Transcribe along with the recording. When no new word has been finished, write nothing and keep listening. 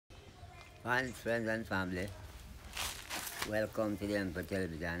Fans, friends, and family, welcome to the Emperor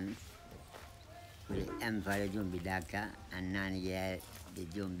Television with the Emperor the Jumbi Doctor and Nani the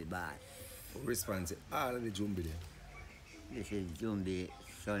Jumbi Boss. Response all of the Jumbi there. This is Jumbi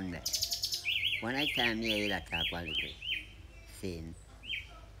Sunday. When I time here, that talk quality scene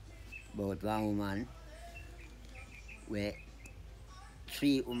about one woman where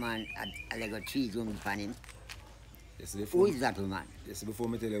three women I got three Jumbi upon him. Yes, Who is that woman? Yes, before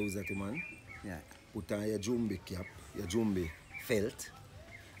me tell you who's that woman, Yeah. put on your Jumbi cap, your Jumbi felt,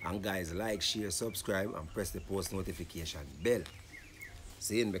 and guys like, share, subscribe, and press the post notification bell.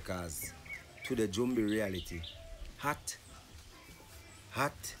 Saying because to the Jumbi reality, hot,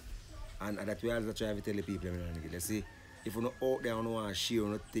 and that we also try to tell the people. Let's see, if you not out there and want to share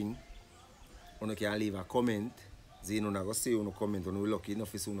anything, you can leave a comment. So you know, go see you comment, and we lucky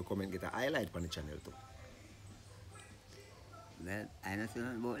enough to see you comment, get a highlight on the channel too. Well, I know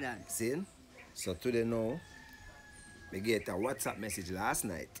something about that. See? So today now, we get a WhatsApp message last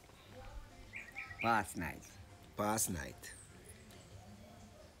night. Past night.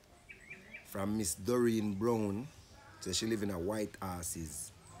 From Miss Doreen Brown. So she live in a White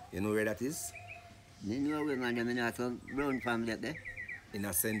Horses. You know where that is? You know women, them have some brown family up there? In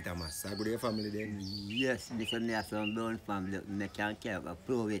a St. Thomas. I go to your family then? Yes, me say me have some brown family up me can't care about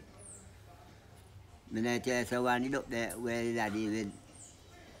prove it. Me know tell you so one it up there where the daddy with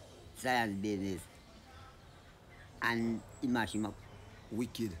science business. And he mash him up.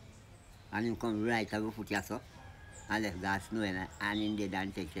 Wicked. And him come right over foot here so. And left that snowing and in dead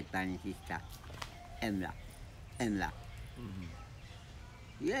and take it by his sister. Emla.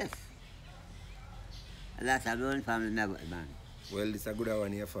 Yes. That's a brown family never man. Well, it's a good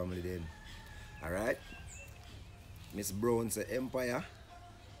one in your family then. Alright? Miss Brown say Empire.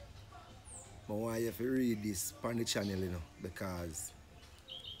 I want you to read this on the channel, you know, because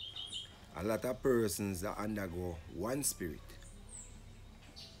a lot of persons that undergo one spirit.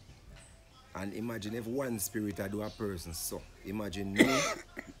 And imagine if one spirit I do a person so. Imagine me,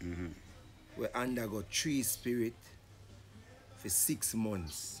 we undergo 3 spirit for 6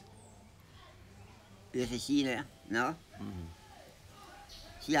 months. You see she there, no?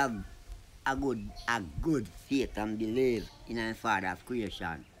 She have a good faith and belief in her father's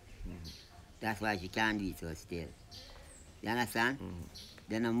creation. That's why she can't do it so still. You understand?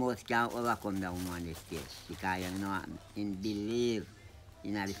 Then the most can overcome the woman on this stage because you know in believe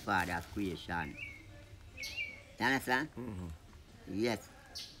in the father's creation. You understand? Yes.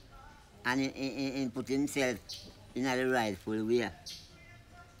 And in put himself in the rightful way.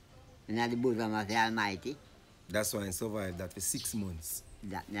 In the bosom of the Almighty. That's why I survived that for 6 months.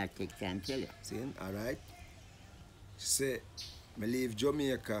 That not take time to tell you. See? Alright? She said, I leave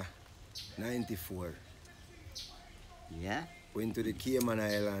Jamaica 94. Yeah? Went to the Cayman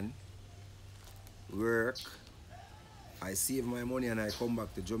Island, work. I save my money and I come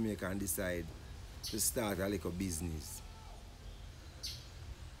back to Jamaica and decide to start a little business.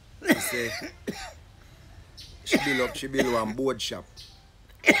 She say she build one board shop.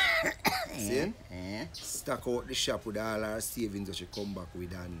 See? Yeah. Stack out the shop with all her savings that she come back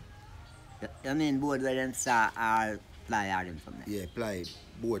with and You mean board where them start all fly out them from there? yeah,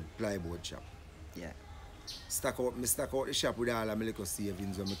 plyboard shop. Yeah. Stack out the shop with all of my little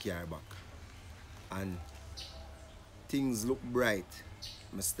savings when I carry back. And things look bright.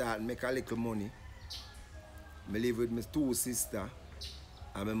 I start make a little money. I live with my 2 sisters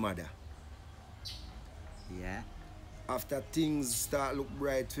and my mother. Yeah. After things start look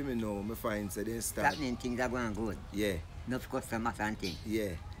bright for me now, I find so then start. That means things are going good. Yeah. Enough customers and things.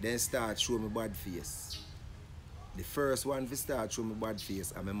 Yeah. Then start show me bad face. The first one to start show me bad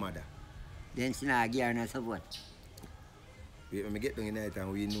face and my mother. Then she not gear no support. Wait, when I get down in night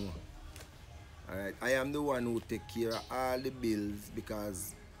and we know. Alright. I am the one who take care of all the bills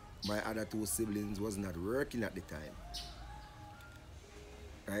because my other 2 siblings was not working at the time.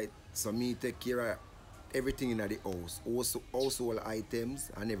 Right? So me take care of everything in the house. Also household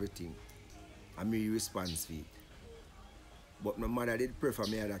items and everything. And me response for it. But my mother did prefer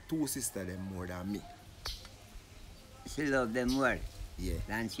me other 2 sisters them more than me. She love them more Yeah.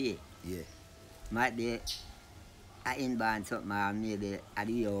 than she. Yeah. Might be a inbound something or maybe at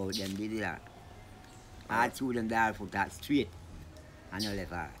the out them did that. I threw them there for that straight and you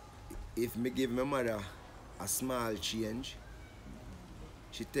left her. If me give my mother a small change,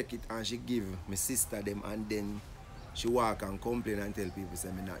 she take it and she give my sister them and then she walk and complain and tell people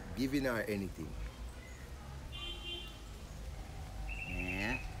say me not giving her anything.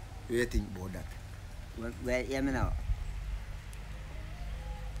 Yeah. What do you think about that? Well, hear me now.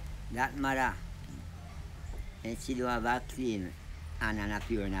 That mother, and she do have a clean and a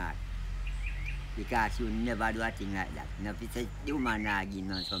pure heart. Because you never do a thing like that. Now, if you say the woman nagging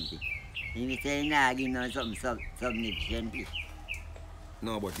or something, if you say nagging or something significantly,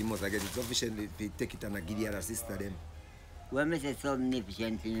 No, but he must get it sufficiently to take it and give the other sister them. when I say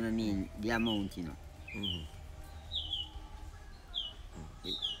significantly, I mean the amount, you know. Mm-hmm.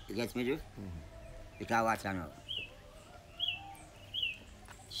 You get me, Drew? Mm-hmm. Because watch her now.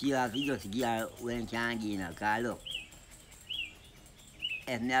 She have to just give her when she can give her, because look,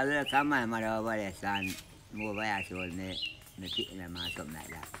 if I work on my mother over there, and over here, so me pick them or something like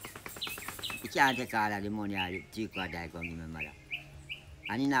that. You can't take all of the money or the 3/4 I come give my mother.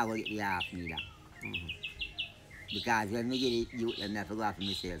 And you not going to get the half neither. Mm-hmm. Because when me get it, you them have to go after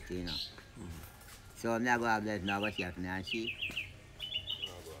myself too, you know. Mm-hmm. So I'm not going to have left now, go see after me and she.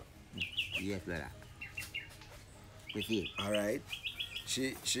 Yes, brother. You see? Alright.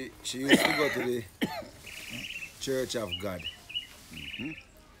 She used to go to the Church of God. Mm-hmm.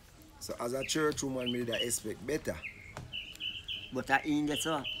 So as a church woman, me did expect better. But in the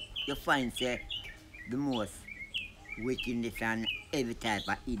so, you find say the most wickedness and every type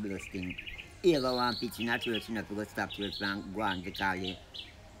of evil thing. Ever one pitch in a church, you know, to go stop church and go on to call you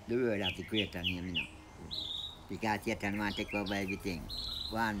the word of the creator name, you know. Because Satan want to take over everything.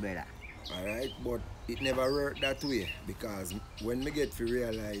 Go on, brother. Alright, but it never worked that way because when me get to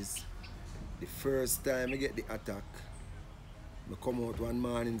realize the first time I get the attack, I come out one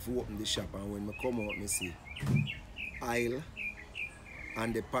morning to open the shop, and when I come out, I see aisle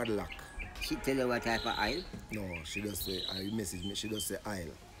and the padlock. She tell you what type of oil? No, she just say, I message me, she just say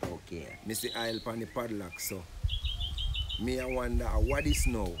aisle. Okay. Me see aisle on the padlock, so me I wonder what is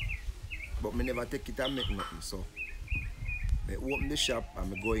now, but me never take it and make nothing, so I open the shop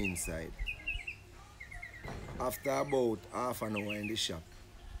and I go inside. After about half an hour in the shop,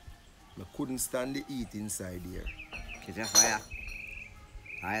 I couldn't stand the heat inside here. It's a fire.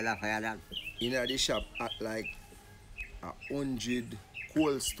 Fire, fire, that. In the shop at like 100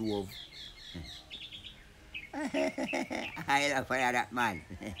 coal stove. Fire, fire, that man.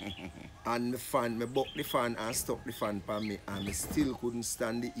 And the fan, me buck the fan and stop the fan for me, and me still couldn't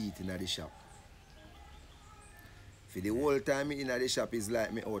stand the heat in the shop. For the whole time in the shop is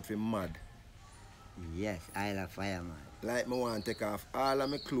like me out for mad. Yes, I love fire, man. Like me want to take off all of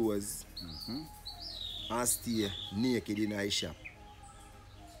my clothes and stay naked in the shop.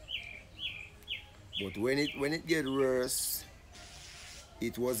 But when it get worse,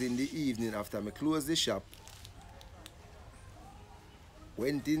 it was in the evening after me close the shop.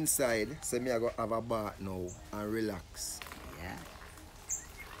 Went inside, say me I go have a bath now and relax. Yeah.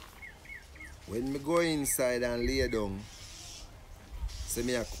 When me go inside and lay down, say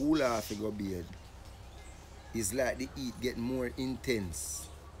me a cool off to go bed. It's like the heat get more intense.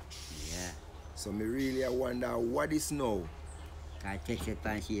 Yeah. So me really I wonder what is now. I take it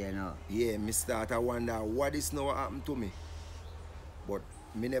pan here now. Yeah, me start I wonder what is now happen to me. But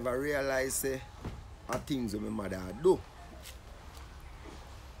me never realize say things that my mother do.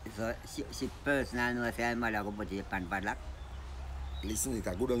 So she personally knows say my mother go put it pan padlock. Listen, it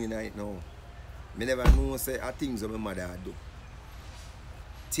a go down in it now. Me never know say things that my mother do.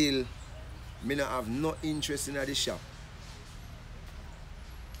 Till me not have no interest in the shop.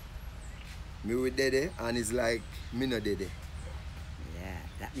 Me with there and it's like me not there. Yeah.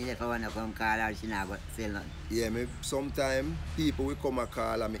 That means if I want to come call her, she not go sell nothing. Yeah, me sometimes people will come and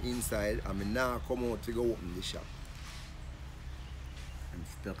call me inside and me now come out to go open the shop. I'm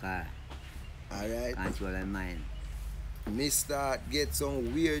stuck her. Alright. Control her mind. Me start get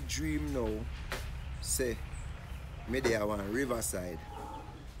some weird dream now. Say me there on Riverside.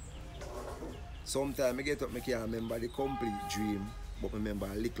 Sometimes I get up, I can't remember the complete dream, but I remember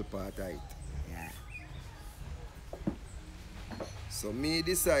a little part of it. Yeah. So me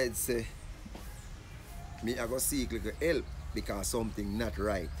decide say, me I go seek little help because something not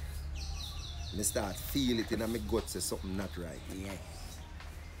right. Me start feel it in my gut say something not right. Yes.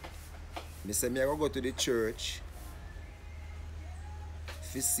 Me say me I go to the church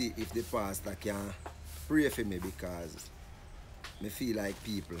to see if the pastor can pray for me because me feel like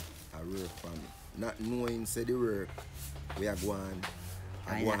people are work for me. Not knowing say the work we are going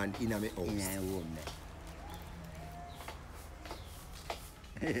in my house. In my home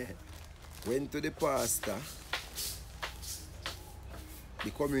there. Went to the pastor,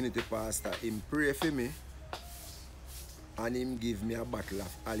 the community pastor, him pray for me and him give me a bottle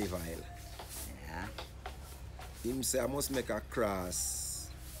of olive oil. Yeah. Him say I must make a cross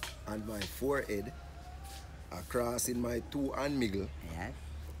on my forehead, a cross in my two hand middle, Yes.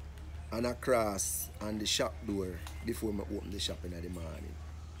 and a cross on the shop door before I open the shop in the morning.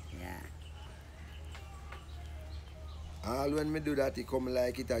 Yeah. All when me do that, it come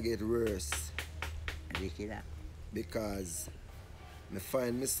like it a get worse. wicked. Because I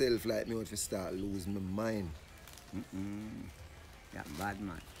find myself like me want to start losing my mind. That bad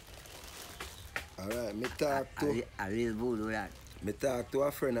man. Alright, me talk to I real voodoo that. me talk to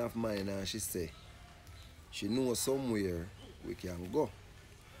a friend of mine and she say she knows somewhere we can go.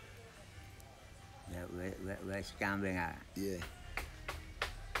 Yeah, where she can bring her. Yeah.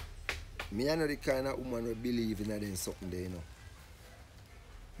 Me I know the kind of woman who believe in them something there, you know.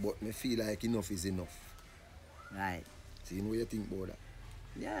 But me feel like enough is enough. Right. So you know what you think about that?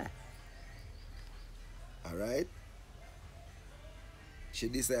 Yeah. Alright? She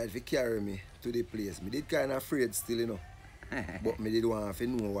decided to carry me to the place. Me did kind of afraid still, you know. But me did want to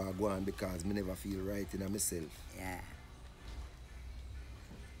know what I go on because me never feel right in myself. Yeah.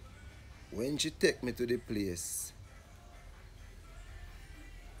 When she take me to the place,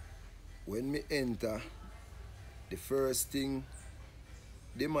 when me enter, the first thing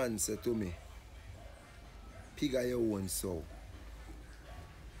the man said to me, "Pig are your own soul."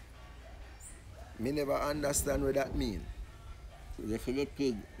 Me never understand what that mean. You see the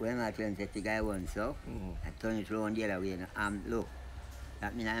pig, when I turn the pig I want so, I turn it around the other way, you know, look,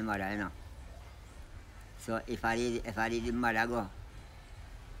 that means I'm mother, you know. So if I did the mother go,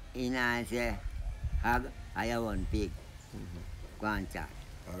 in and say, hug, I have one pig. Go and chat.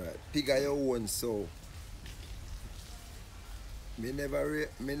 Alright, pig are your own soul. Me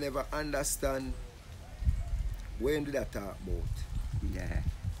never understand when did that talk about. Yeah.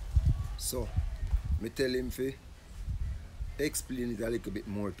 So, me tell him to explain it a little bit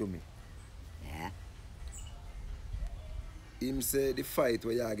more to me. Yeah. Him say the fight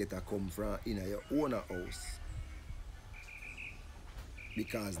where you get to come from in your own house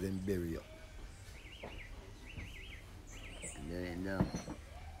because them bury you. No.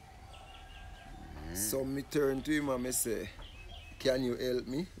 So me turn to him and me say, "Can you help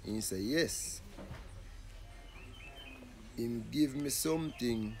me?" He say yes. Him give me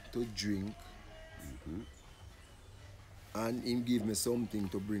something to drink and him give me something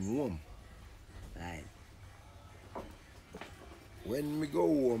to bring home. Right. When me go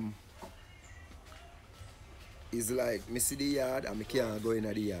home, it's like me see the yard and me can't go in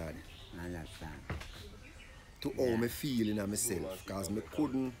the yard. Understand. To how me feel in myself, because me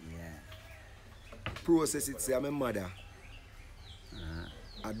couldn't Yeah. process it. Say my mother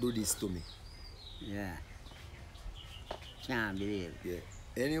I do this to me. Yeah. Can't believe. Yeah.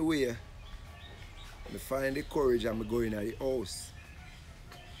 Anyway, me find the courage and me go in the house.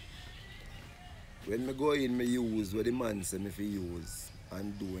 When me go in, me use what the man say me fi use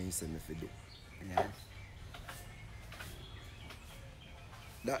and do what he say me fi do. Yeah.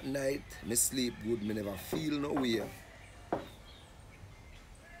 That night, me sleep good, me never feel no way.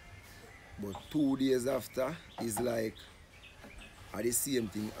 But 2 days after, it's like I the same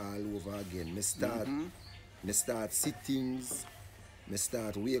thing all over again. Me start see things, me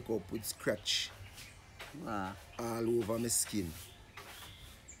start wake up with scratch Wow. all over my skin.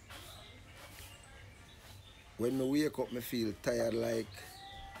 When me wake up, me feel tired like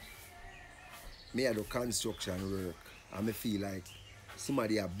me I do construction work and me feel like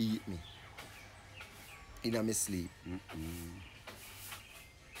somebody a beat me in my sleep.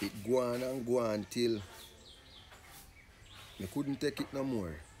 It go on and go on till me couldn't take it no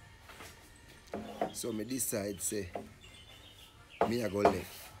more. So me decide say me I go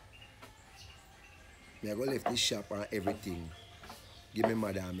left. Me I go left the shop and everything. Give me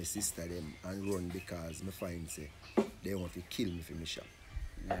mother and my sister them and run because me find say they want to kill me for my shop.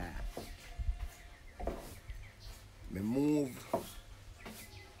 Yeah. Me move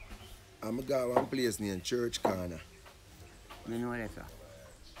and me go one place near Church Corner. Me know that,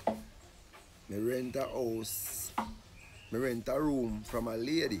 sir. Me rent a house. Me rent a room from a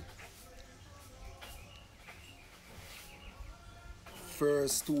lady.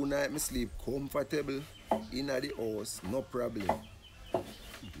 First 2 nights me sleep comfortable in the house, no problem.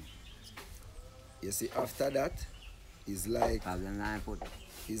 You see, after that, it's like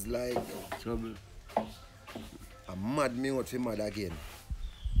Trouble. a mad me out for mad again.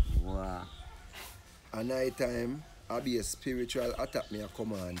 Wow. At night time, I be a spiritual attack me a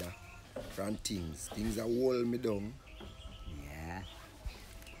commander from things. Things that hold me down Yeah.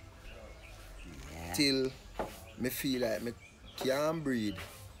 Yeah. till me feel like me can't breathe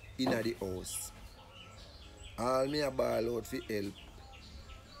in the house. All me a ball out for help.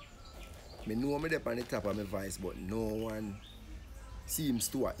 Me know me up on the top of my voice, but no one seems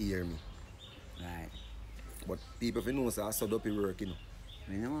to hear me. Right. But people know say I saw duppy work, you know.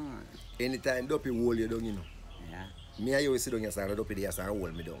 Me know, man. Anytime duppy hold you down, you know. Yeah. Me I always sit down here, so duppy there, so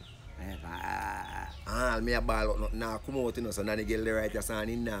hold me down. Yeah. All me a ball out, now come out, you know, so nanny girl there right here, so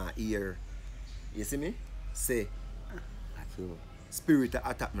he nah hear You see me? Say, That's true. spirit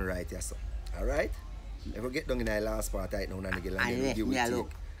attack me right here, so. Alright? If we get down in the last part right now, Nanigel, and then we Unless give me it a take.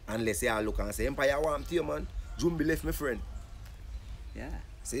 look. Unless you look and say, Empire want to you, man. Jumbi left my friend. Yeah.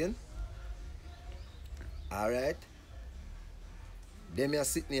 See? Alright? Then me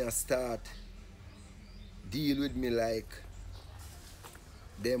sit there and start deal with me like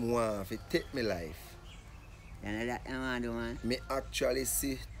them want to take me life. You know that man do, man? Me actually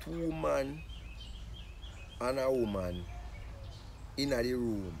see 2 man and a woman in the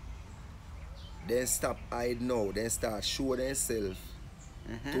room. Then stop hide now. Then start show themselves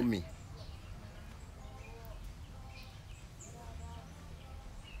to me.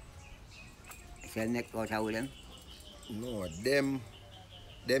 So next out with them? No,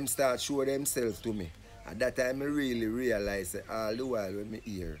 them start show themselves to me. At that time I really realize that all the while when me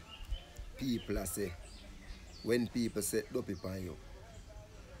hear people say, when people say duppy on you,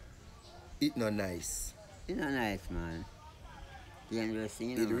 it not nice. It's not nice, man. Dangerous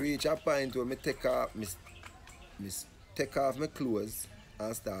thing, you It know. reach a point where me take off take off my clothes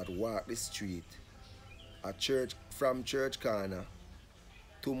and start walk the street. A church from church corner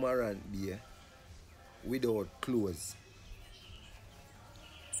to Marant Bay without clothes.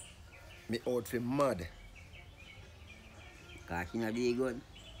 Me out for mad. Because she not do good.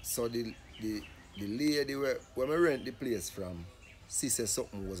 So the lady where me rent the place from, she said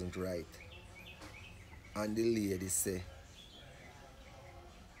something wasn't right. And the lady say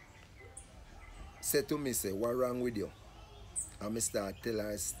to me, say, what wrong with you? And me start tell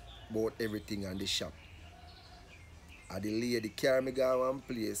her about everything on the shop. And the lady carry me go one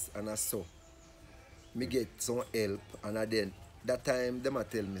place and I saw me get some help, and then that time them a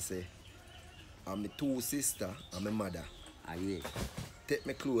tell me say I'm my 2 sisters and my mother. Ah, yes. Take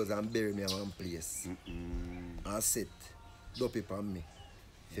my clothes and bury me in one place. And sit duppy on me.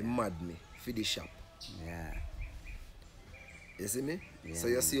 For mad me. For the shop. Yeah. You see me? Yeah. So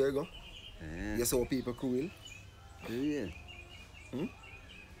you see where you go? Yeah. You saw people cruel? Real. Hmm?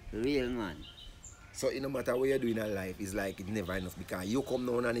 Real, man. So it no matter what you do in your life, it's like it's never enough, because you come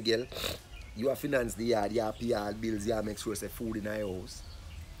down and girl, you have finance the yard, you have pay all bills, you have make sure say food in your house.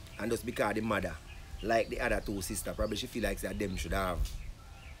 And just because the mother, like the other 2 sisters, probably she feel like that them should have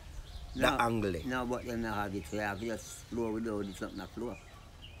that angle. No, but them not have it. So you have to just flow without it, something to flow.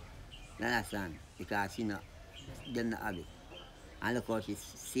 You understand? Because she not, them not have it. And look how she's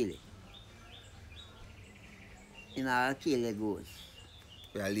silly. You know, kill the goose.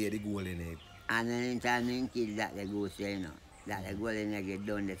 We lay the goal in it. And then in time you kill that the goose, you know. That the golden egg get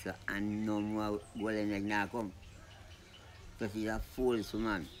done there, so, and no more golden egg now come. So she's a false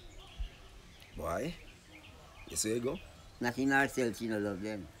woman. Why? You see you go? Nothing herself, she don't love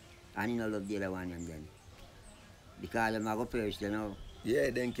them. And he don't love the other one and them. Because them are going to perish, you know. Yeah,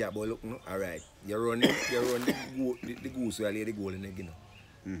 then care, but look, no, alright. You run the goose where I lay the goal in egg, you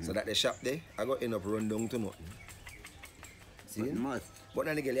know. So that the shop there, I got end up run down to nothing. See? But must. But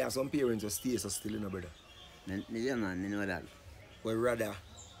then again, you have some parents who stay so still, you know, brother. Yeah, man, you know that. Well, rather,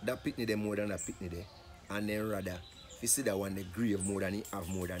 that picnic there more than that picnic there. And then rather, if you see that one, the grave more than he have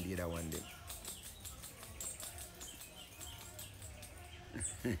more than the other one there.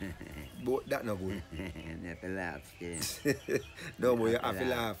 But that not good. You have to laugh still. No, but you have to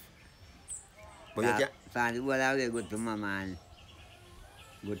laugh. But you can't. Find the world away good to mama and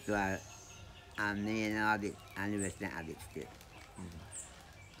good to her. And me and have it, and the rest don't have it still.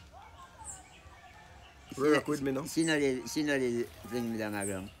 Work with me now. She know the thing me down the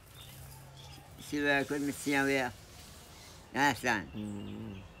ground. She work with me same way. You understand?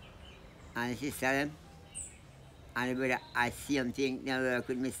 And the sister them, and the brother, I same thing, they work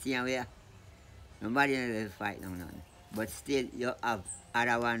with me same way. Nobody never fight no none. But still, you have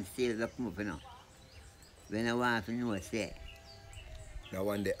other one still look up, you know. When I want to know, say, That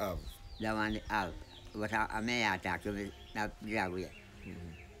one they have. that one they have. But I may attack to me, that drag way.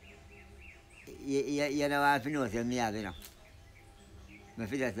 You know what I know, say me have, you know. I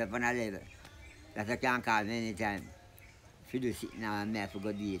feel that's up on a level. That I can't call me anytime. If you do sit now and me have to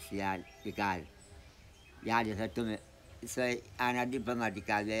go do this, yeah, because you just said to me, so I'm a diplomatic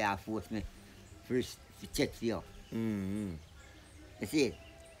because they have forced me first to check for you. You see?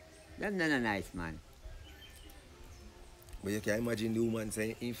 Them not nice, man. But you can imagine the woman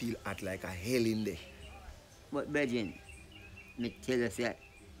saying he feel hot like a hell in there. But Virgin, me tell you, say,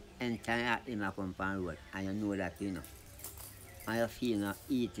 anytime you come from the road, and you know that, you know, and you feel, you know,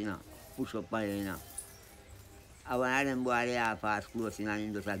 eat, you know, push up on you, you know. And one of them boys, they have fast close, you know,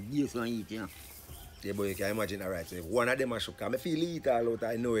 and just like, give some eat, you know. Yeah, but you can imagine, alright, so if one of them should come, I feel eat all out,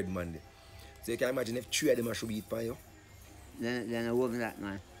 I know it, man. So you can imagine if 3 of them should eat for you. Then I open that,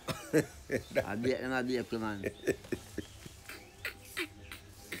 man. I beat them, I beat them, man.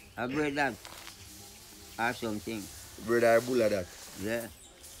 I break that or something. Brother, I bull of that. Yeah.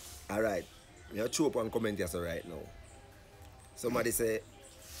 Alright. You throw up one comment here so right now. Somebody say,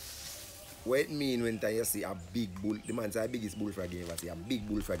 what it mean when you see a big bull, the man say the biggest bullfrog you ever see, a big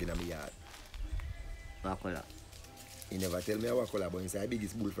bullfrog in my yard. What color? He never tell me what color, but he say the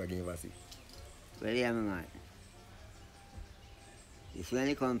biggest bullfrog you ever see. Well, yeah, man. It's when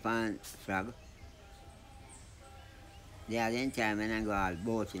they come from frog. They are the time when I go out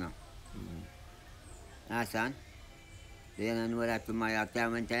boat, you know. Understand? They don't know that tomorrow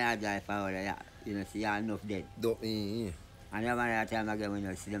time when I drive forward, you know, see, you enough dead. And then another time again when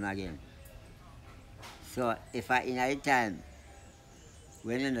you see them again. So if I in a time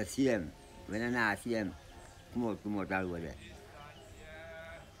when you don't see them, when you not see them, come out all over there.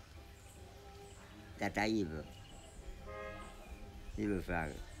 That's a evil. Evil frog.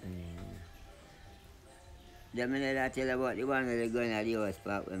 The minute I tell you about the one where they go in the house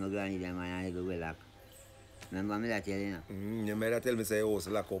park when my granny them and I go well lock. Remember me that tell you now? You might tell me say house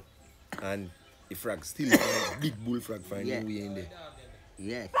lock up and the frog still find a big bullfrog finding way in there.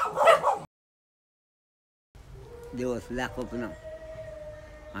 Yes. They was lock up, you know.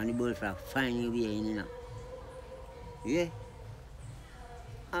 And the bullfrog finding way in, you know. Yeah.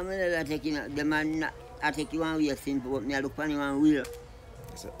 I mean that take you know, the man I take you one way simple, but me I look on you one wheel.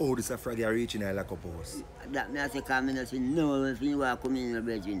 I say, oh, this is a frog you reaching a lock up house. That me I say, come in and say, no, if you want to come in the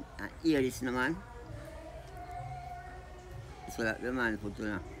bedroom and hear this, no man. So that the man put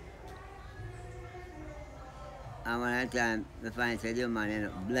on. And one time, I find say the man end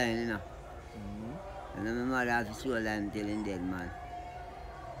up blind, you know. And then my mother has to show them till he's dead, man.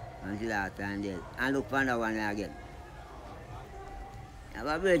 Until after I'm dead. And look for that one again. I have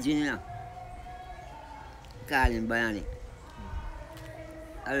a virgin, you know. Call him Bionic.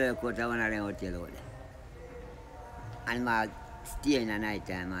 I will cut one of them hotel out there. And I stay in the night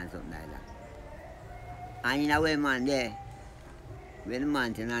time and something like that. And in a way, man, there, when the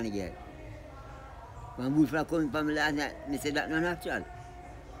man turn on again, when bullfrog come from me last night, I said that's not natural.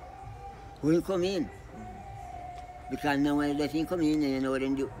 When you come in, because now when the thing come in, you know what they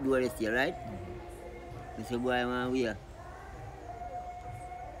do the stay, right? I said, boy, I want to wear.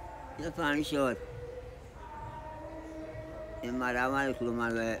 You find it short. And mother want to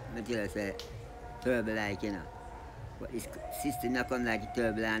man where I tell her say terrible like, you know. But this system not come like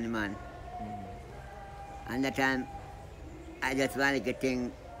terrible on the man. And that time I just want to get a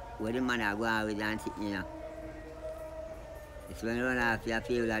thing where the man I go out with and sit, you know. It's when you run off you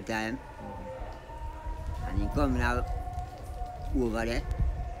feel that time. And he come now over there.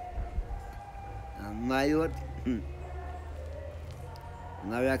 And my youth, I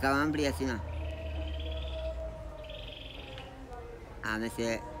work at one place, you know. And I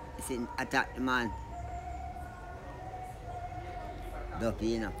say, attack the man. Duppy,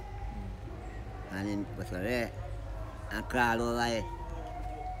 you know. And then was there and crawl over here.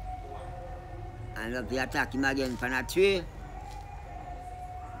 And Duppy attack him again from a tree.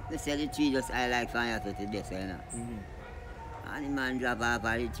 They say the tree just I like from here to this, you know. And the man drop off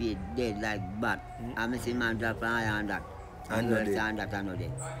of the tree dead like bat. And I see the man drop from higher and that. And no dead. And that and no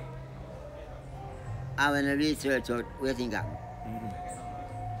dead. And when I research out, what do you think happened?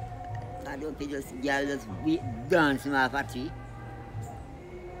 I don't think just girl just dance him off a tree.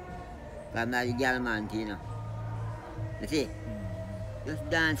 Because I'm not the girl man, you know. You see? Just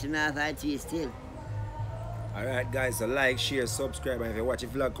dance him off a tree still. Alright guys, so like, share, subscribe, and if you watch the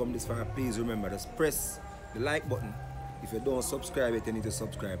vlog come this far, please remember, just press the like button. If you don't subscribe yet, you need to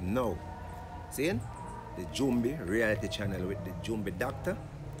subscribe now. See? The Jumbi reality channel with the Jumbi doctor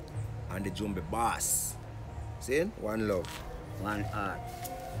and the Jumbi boss. See? One love. One heart.